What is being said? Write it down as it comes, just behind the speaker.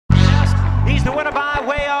He's the winner by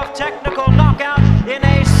way of technical knockout in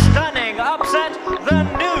a stunning upset. The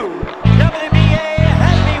new WBA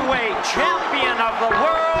heavyweight champion of the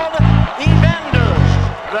world, Evander,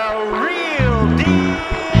 the real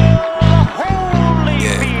deal,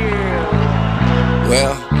 Holyfield.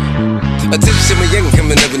 Well, I tell you something young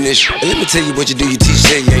coming up in this. And let me tell you what you do, you teach,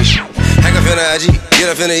 say you ain't shit. Hang up in the IG, get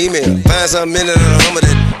up in the email. Find something in it and humble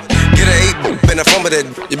that. Get an 8 and a fumble that.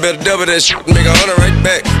 You better double that shit, make 100 right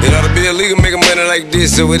back. It ought to be illegal making money like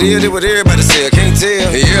this. So it is what everybody say, I can't tell.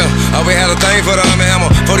 Yeah, always had a thing for the arm and hammer.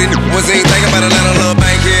 For these was ain't thinking about a lot of little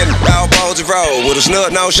bankhead. All balls to roll with a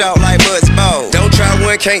snub, no shout like Mud's ball. Don't try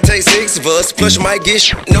one, can't take 6 of us. Plus you might get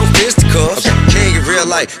no fisticuffs. King of real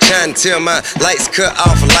life, trying to tell my lights cut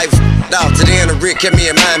off a life. Off to the end of Rick, kept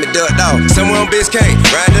me in mind, me ducked off. Somewhere on Biscayne,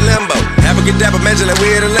 riding the limbo. Have a good dapper, imagine like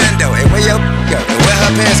we in Orlando. And where your go? And where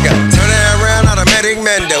her pants go? Turn her around, automatic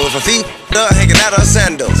Mando. If her feet up, hanging out her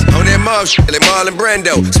sandals. On that mob shit, like Marlon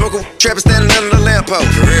Brando. Smoking trapper standing under the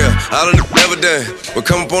lamppost. For real, all of them never done. We'll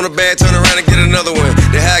come up on a bag, turn around and get another one.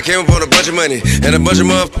 Then how I came up on a bunch of money. And a bunch of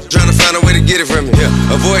motherfuckers trying to find a way to get it from me.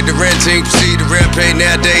 Yeah. Avoid the ranting, proceed to rampage.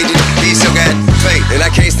 Nowadays, these so got fake. And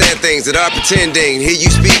I can't stand things that are pretending. Hear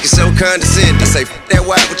you speak, it's so condescending. I say, f that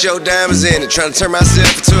white with your diamonds in it. Trying to turn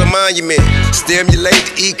myself into a monument. Stimulate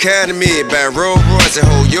the economy. Buy Rolls Royce and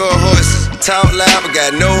hold your horses. Talk loud, but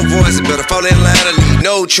got no voice. Better fall in line or leave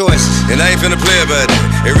no choice. And I ain't finna play about it.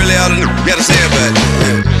 It really all the gotta say about it.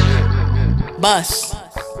 Yeah. Bus.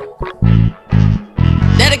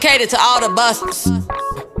 Dedicated to all the busters.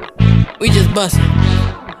 We just bustin'.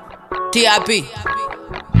 TIP.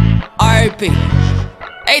 RAP.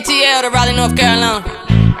 ATL to Raleigh, North Carolina.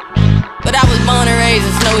 But I was born and raised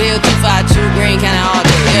in Snow Hill, 252, Green County all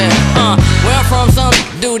day, yeah. Where I'm from, some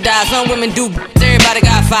do die, some women do, everybody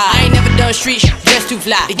got fired. I ain't never done street shit, just too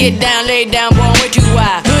fly. To get down, lay down, boy, I'm way too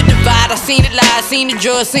wide. Hood divide, I seen it lie, seen the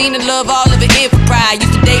drugs, seen the love, all of it in for pride.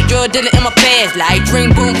 Used to date drug dealer in my past life.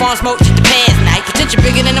 Drink, boom, farm, smoke, shit the past night. Potential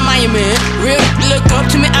bigger than a monument. Real look up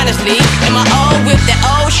to me honestly. And my old whip, that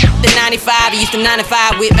old shit, the 95. I used to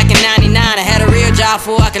 95 whip back in 99. I had a real job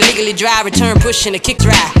for I could legally drive, return pushing a kick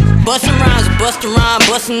drive. Bustin' rhymes, bustin' rhyme,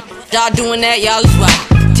 bustin'. Y'all doing that, y'all is wild.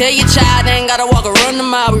 Tell your child they ain't gotta walk or run the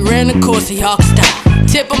mile. We ran the course so y'all can stop.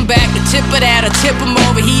 Tip him back, the tip of that, or tip him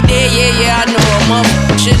over. He dead, yeah, I know him.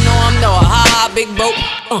 Motherfucker should know I'm Noah. Ha, big boat.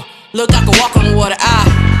 Look, I can walk on the water.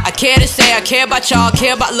 I care to say, I care about y'all,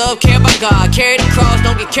 care about love, care about God. Carry the cross,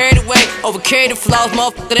 don't get carried away. Over carry the flaws,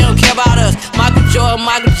 motherfucker, they don't care about us. Michael Jordan,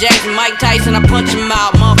 Michael Jackson, Mike Tyson, I punch him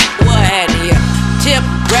out, motherfucker, what happened?